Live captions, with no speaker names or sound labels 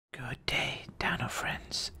Good day, Dino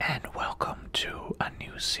friends, and welcome to a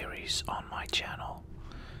new series on my channel.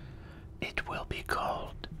 It will be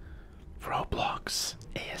called Roblox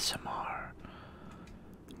ASMR.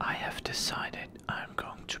 I have decided I'm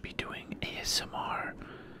going to be doing ASMR.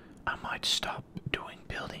 I might stop doing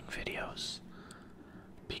building videos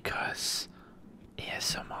because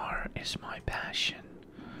ASMR is my passion.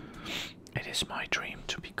 It is my dream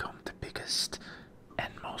to become the biggest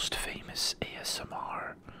and most famous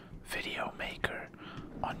ASMR video maker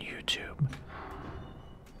on YouTube.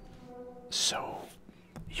 So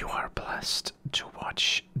you are blessed to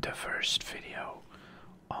watch the first video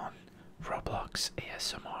on Roblox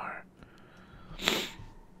ASMR.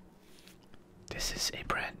 This is a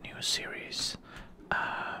brand new series.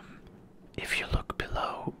 If you look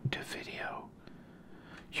below the video,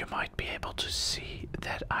 you might be able to see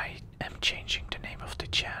that I am changing the name of the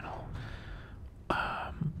channel.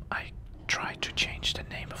 I tried to change the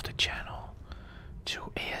name of the channel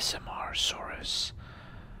to ASMR Saurus.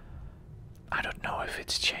 I don't know if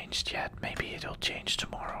it's changed yet. Maybe it'll change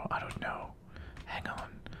tomorrow. I don't know. Hang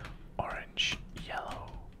on. Orange,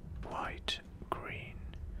 yellow, white, green.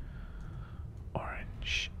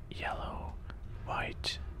 Orange, yellow,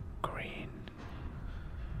 white, green.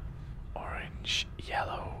 Orange,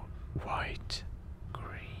 yellow, white,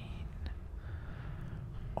 green.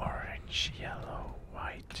 Orange, yellow,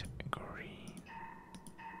 white, green.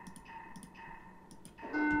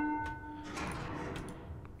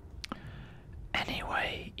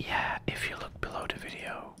 Anyway, yeah, if you look below the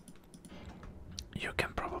video, you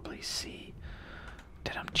can probably see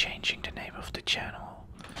that I'm changing the name of the channel.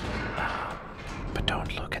 But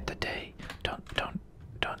don't look at the day. Don't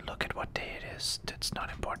look at what day it is. That's not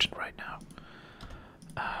important right now.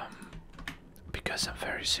 Because I'm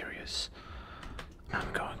very serious.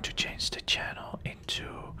 I'm going to change the channel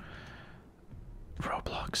into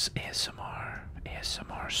Roblox ASMR,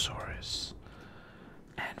 ASMR Saurus.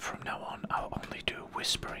 And from now on, I'll only do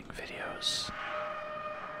whispering videos.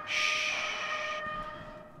 Shh.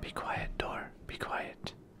 Be quiet, door. Be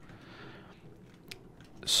quiet.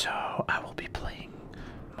 So, I will be playing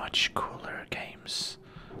much cooler games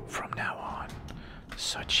from now on,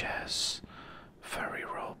 such as Furry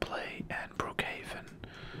Roleplay and Brookhaven.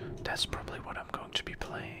 That's probably what I'm going to be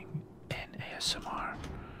playing in ASMR.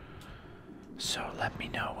 So let me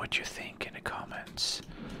know what you think in the comments,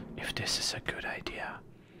 if this is a good idea.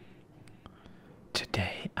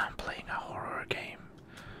 Today I'm playing a horror game.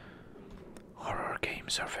 Horror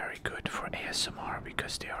games are very good for ASMR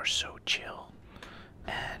because they are so chill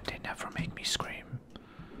and they never make me scream.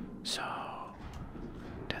 So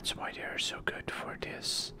that's why they are so good for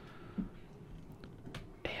this.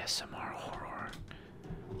 ASMR horror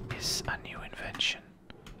is a new invention.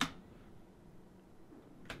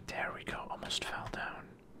 There we go, almost fell down.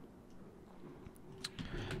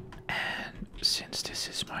 And since this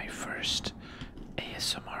is my first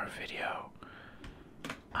ASMR video,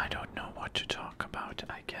 I don't know what to talk about.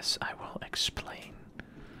 I guess I will explain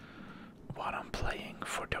what I'm playing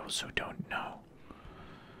for those who don't know.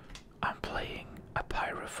 I'm playing a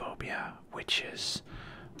Pyrophobia, which is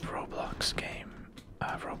Roblox game.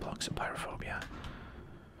 Roblox Pyrophobia.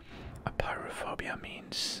 A Pyrophobia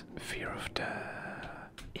means fear of the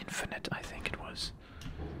infinite, I think it was.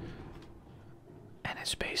 And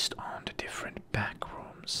it's based on the different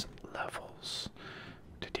backrooms levels.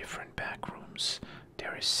 The different backrooms.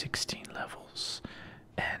 There is 16 levels,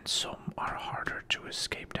 and some are harder to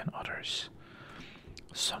escape than others.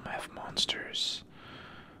 Some have monsters.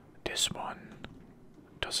 This one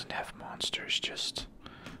doesn't have monsters, just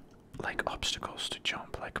like obstacles to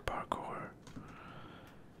jump, like parkour.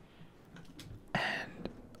 And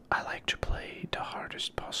I like to play the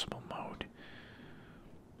hardest possible mode.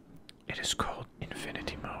 It is called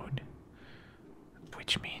Infinity Mode,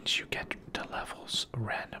 which means you get the levels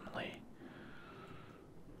randomly.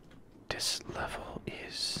 This level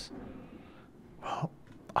is, well,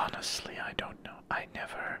 honestly, I don't know. I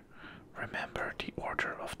never remember the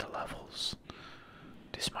order of the levels.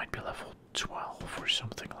 This might be level 12 or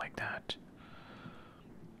something like that.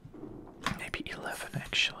 Maybe 11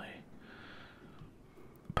 actually.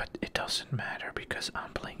 But it doesn't matter because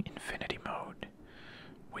I'm playing Infinity Mode,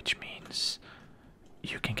 which means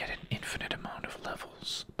you can get an infinite amount of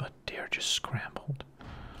levels, but they are just scrambled.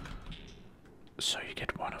 So you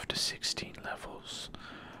get one of the 16 levels.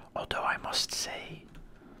 Although I must say,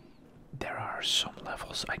 there are some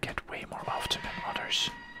levels I get way more often than others.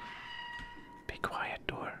 Be quiet,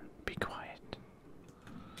 door. Be quiet.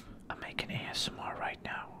 I'm making ASMR right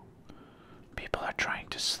now. People are trying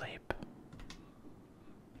to sleep.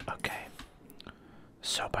 Okay.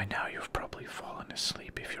 So by now you've probably fallen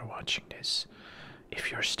asleep if you're watching this.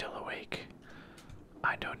 If you're still awake,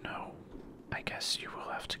 I don't know. I guess you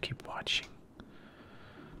will have to keep watching.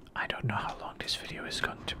 I don't know how long this video is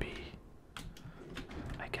going to be.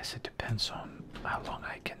 I guess it depends on how long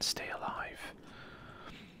I can stay alive.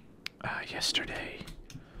 Yesterday,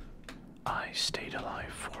 I stayed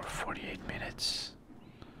alive for 48 minutes,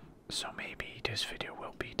 so maybe this video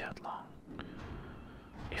will be that long.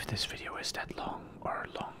 If this video is that long or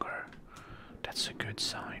longer, that's a good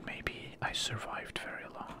sign. Maybe I survived very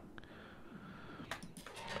long.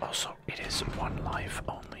 Also, it is one life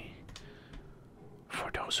only, for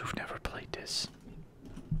those who've never played this.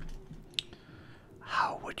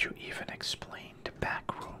 How would you even explain the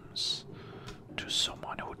backrooms to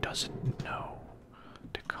someone who doesn't know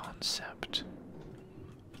the concept?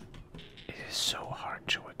 It is so hard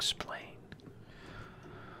to explain.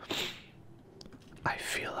 I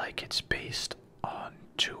feel like it's based on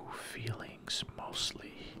two feelings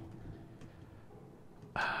mostly.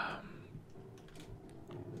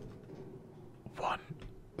 One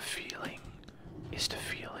feeling is the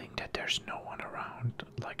feeling that there's no one around,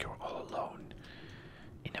 like you're all alone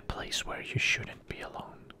in a place where you shouldn't be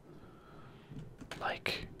alone.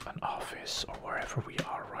 Like an office or wherever we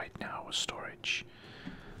are right now, storage.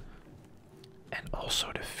 And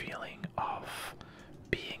also the feeling of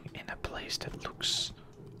being in a place that looks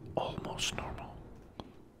almost normal,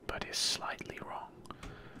 but is slightly wrong.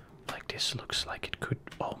 Like this looks like it could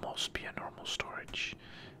almost be a normal storage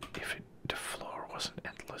if the floor wasn't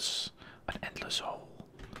an endless hole,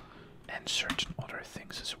 and certain other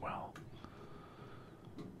things as well.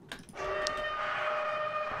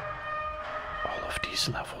 All of these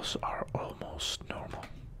levels are almost normal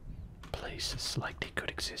places, like they could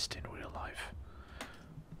exist in real life.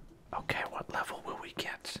 Okay, what level will we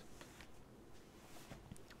get?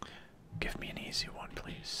 Give me an easy one,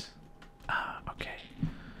 please. Ah, okay.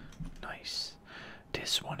 Nice.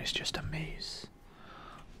 This one is just a maze.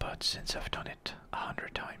 But since I've done it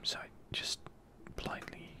 100 times, I just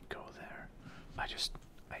blindly go there. I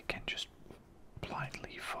can just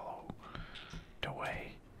blindly follow the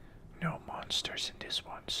way. No monsters in this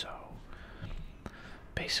one, so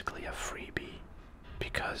basically a freebie.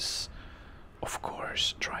 Because, of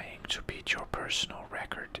course, trying to beat your personal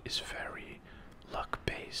record is very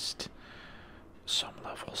luck-based. Some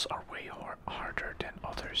levels are way harder than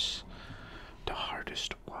others. The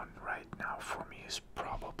hardest one right now for me is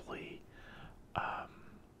probably, I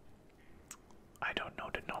don't know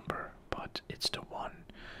the number, but it's the one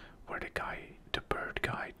where the bird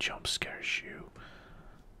guy jump scares you.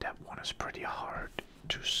 That one is pretty hard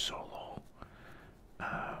to solo.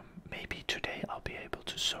 Maybe today I'll be able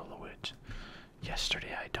to solo it.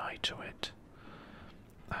 Yesterday I died to it.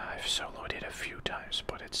 I've soloed it a few times,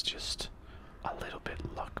 but it's just a little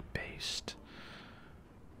bit luck based.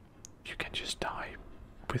 You can just die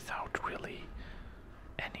without really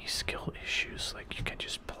any skill issues. Like you can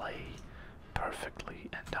just play perfectly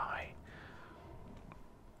and die,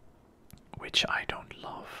 which I don't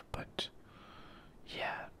love, but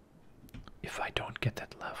yeah, if I don't get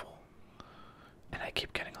that level and I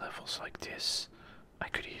keep getting levels like this, I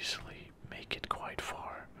could easily make it quite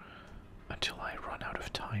far until I run out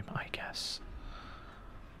of time, I guess.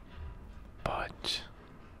 But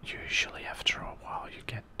usually after a while you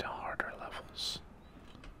get the harder levels.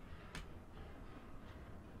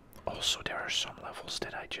 Also, there are some levels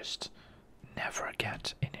that I just never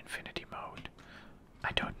get in infinity mode.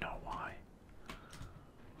 I don't know why.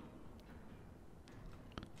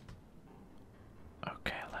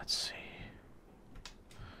 Okay, let's see.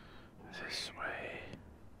 This way.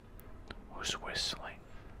 Who's whistling?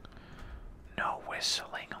 No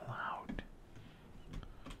whistling allowed.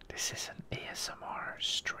 This is an ASMR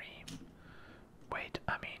stream. Wait,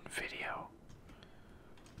 I mean video.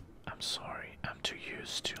 I'm sorry, I'm too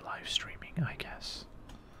used to live streaming, I guess.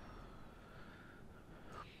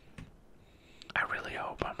 I really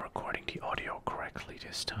hope I'm recording the audio correctly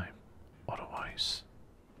this time. Otherwise,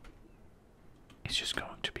 it's just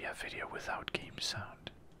going to be a video without game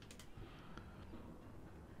sound.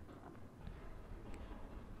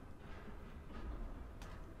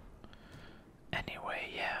 Anyway,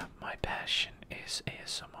 yeah, my passion is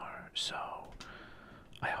ASMR, so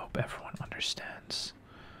I hope everyone understands.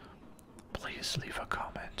 Please leave a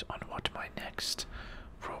comment on what my next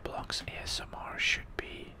Roblox ASMR should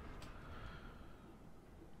be.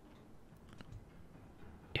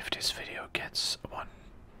 If this video gets 1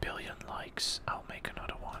 billion likes, I'll make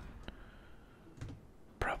another one.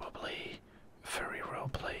 Probably furry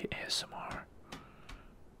roleplay ASMR.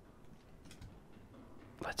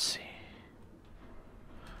 Let's see.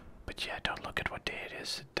 But yeah, don't look at what day it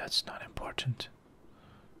is. That's not important.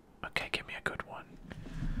 Okay, give me a good one.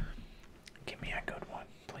 Give me a good one,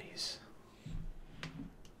 please.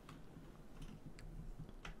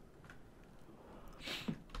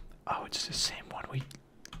 Oh, it's the same one we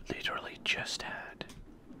literally just had.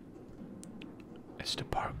 It's the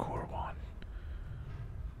parkour one.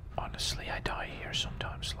 Honestly, I die here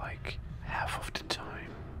sometimes, like half of the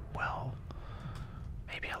time. Well,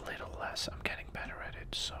 maybe a little less. I'm getting better at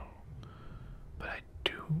it, so. But I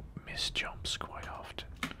do miss jumps quite often.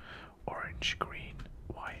 Orange, green,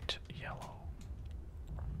 white, yellow.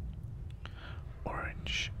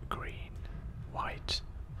 Orange, green, white,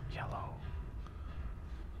 yellow.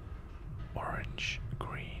 Orange,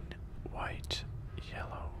 green, white,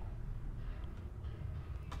 yellow.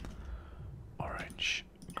 Orange,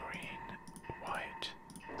 green, white,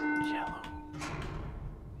 yellow.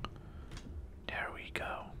 There we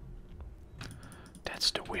go.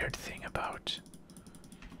 That's the weird thing about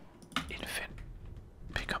infant.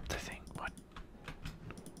 Pick up the thing. What?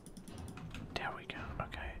 There we go.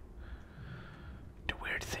 Okay. The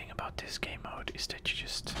weird thing about this game mode is that you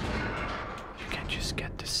can just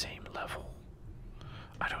get the same level.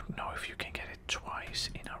 I don't know if you can get it twice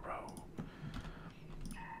in a row.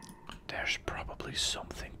 There's probably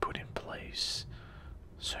something put in place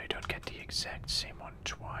so you don't get the exact same one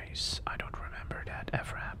twice. I don't remember that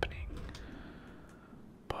ever happening.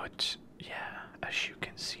 But yeah, as you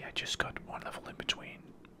can see, I just got one level in between.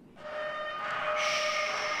 Shh.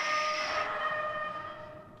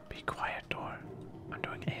 Be quiet, door. I'm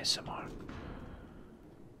doing ASMR.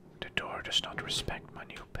 The door does not respect my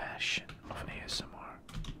new passion of ASMR.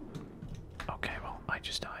 Okay, well, I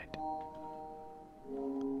just died.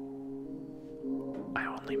 I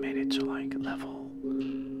only made it to like level.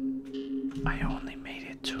 I only made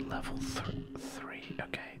it to level 3.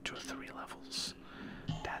 Okay, to 3 levels.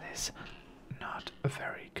 That is not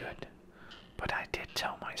very good. But I did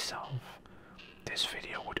tell myself this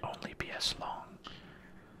video would only be as long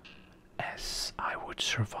as I would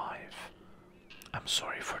survive. I'm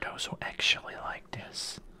sorry for those who actually like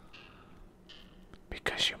this,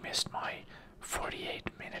 because you missed my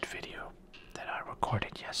 48-minute video that I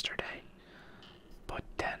recorded yesterday. But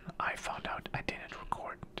then I found out I didn't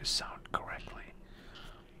record the sound correctly.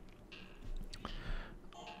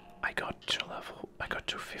 I got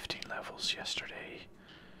to 15 levels yesterday.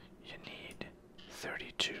 You need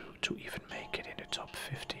 32 to even make it in the top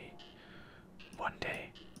 50. One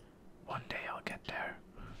day I'll get there.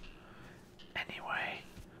 Anyway,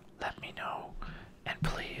 let me know, and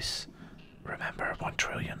please remember 1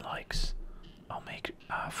 trillion likes. I'll make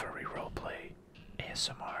a furry roleplay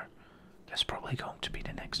ASMR. That's probably going to be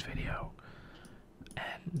the next video.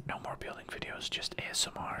 And no more building videos, just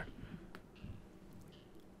ASMR.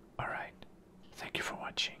 Alright, thank you for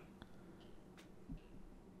watching.